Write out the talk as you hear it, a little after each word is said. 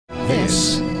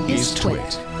This is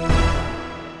Twit.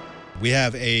 We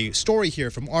have a story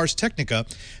here from Ars Technica,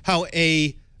 how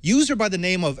a user by the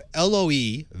name of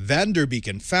LOE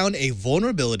Vanderbeeken found a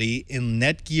vulnerability in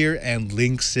Netgear and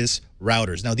Linksys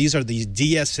routers. Now, these are the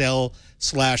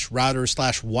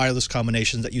DSL/router/wireless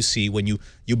combinations that you see when you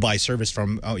buy service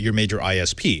from your major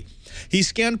ISP. He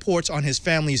scanned ports on his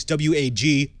family's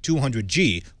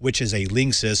WAG200G, which is a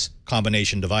Linksys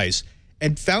combination device,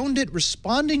 and found it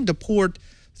responding to port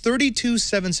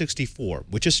 32764,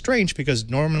 which is strange because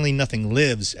normally nothing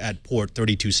lives at port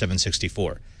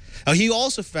 32764. Now, he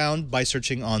also found, by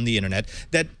searching on the internet,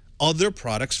 that other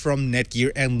products from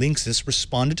Netgear and Linksys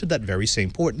responded to that very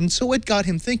same port. And so it got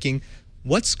him thinking,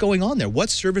 what's going on there? What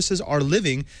services are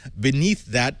living beneath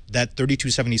that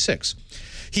 3276?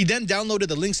 He then downloaded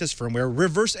the Linksys firmware,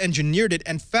 reverse engineered it,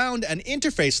 and found an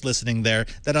interface listening there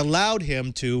that allowed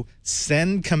him to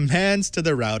send commands to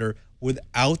the router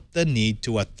without the need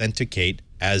to authenticate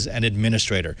as an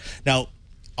administrator. Now,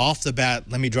 off the bat,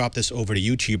 let me drop this over to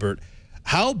you, Cheebert.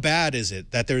 How bad is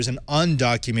it that there's an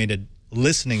undocumented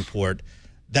listening port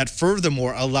that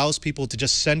furthermore allows people to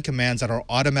just send commands that are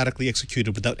automatically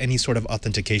executed without any sort of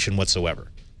authentication whatsoever?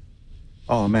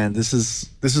 Oh man, this is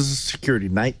a security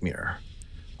nightmare.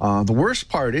 The worst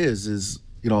part is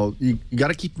you know, you got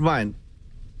to keep in mind,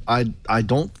 I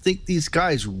don't think these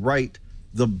guys write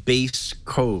the base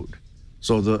code,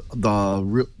 so the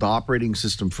operating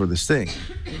system for this thing.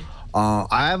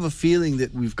 I have a feeling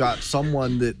that we've got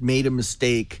someone that made a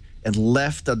mistake and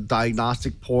left a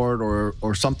diagnostic port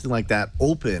or something like that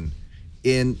open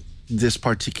in this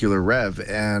particular rev,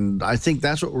 and I think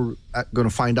that's what we're going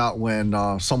to find out when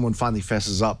someone finally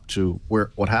fesses up to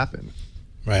what happened.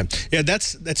 Right. Yeah,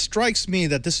 that strikes me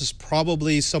that this is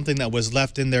probably something that was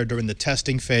left in there during the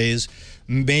testing phase,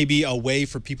 maybe a way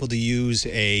for people to use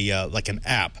a like an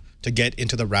app to get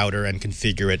into the router and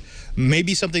configure it.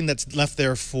 Maybe something that's left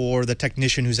there for the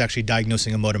technician who's actually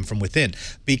diagnosing a modem from within.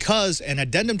 Because an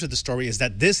addendum to the story is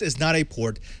that this is not a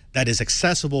port that is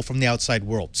accessible from the outside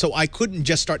world. So I couldn't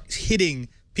just start hitting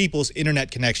people's internet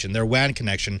connection, their WAN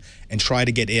connection, and try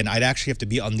to get in. I'd actually have to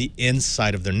be on the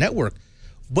inside of their network.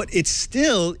 But it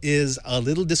still is a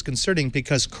little disconcerting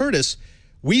because, Curtis,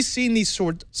 we've seen these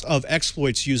sorts of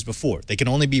exploits used before. They can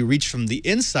only be reached from the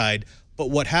inside, but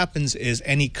what happens is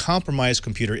any compromised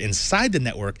computer inside the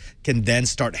network can then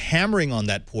start hammering on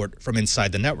that port from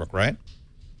inside the network, right?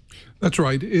 That's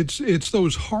right. It's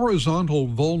those horizontal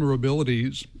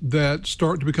vulnerabilities that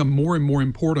start to become more and more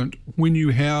important when you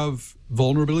have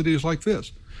vulnerabilities like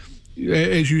this.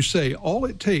 As you say, all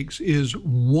it takes is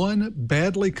one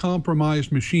badly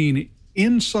compromised machine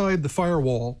inside the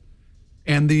firewall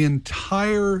and the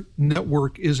entire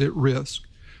network is at risk,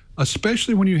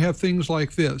 especially when you have things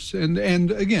like this.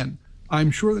 And again,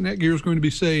 I'm sure that Netgear is going to be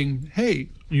saying, hey,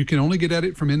 you can only get at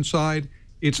it from inside.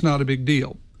 It's not a big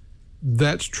deal.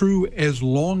 That's true as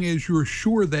long as you're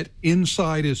sure that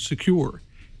inside is secure.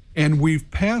 And we've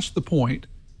passed the point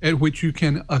at which you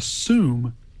can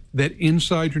assume that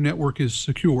inside your network is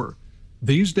secure.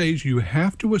 These days, you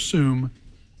have to assume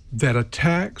that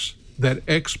attacks, that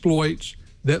exploits,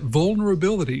 that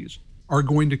vulnerabilities are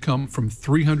going to come from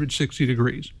 360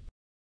 degrees.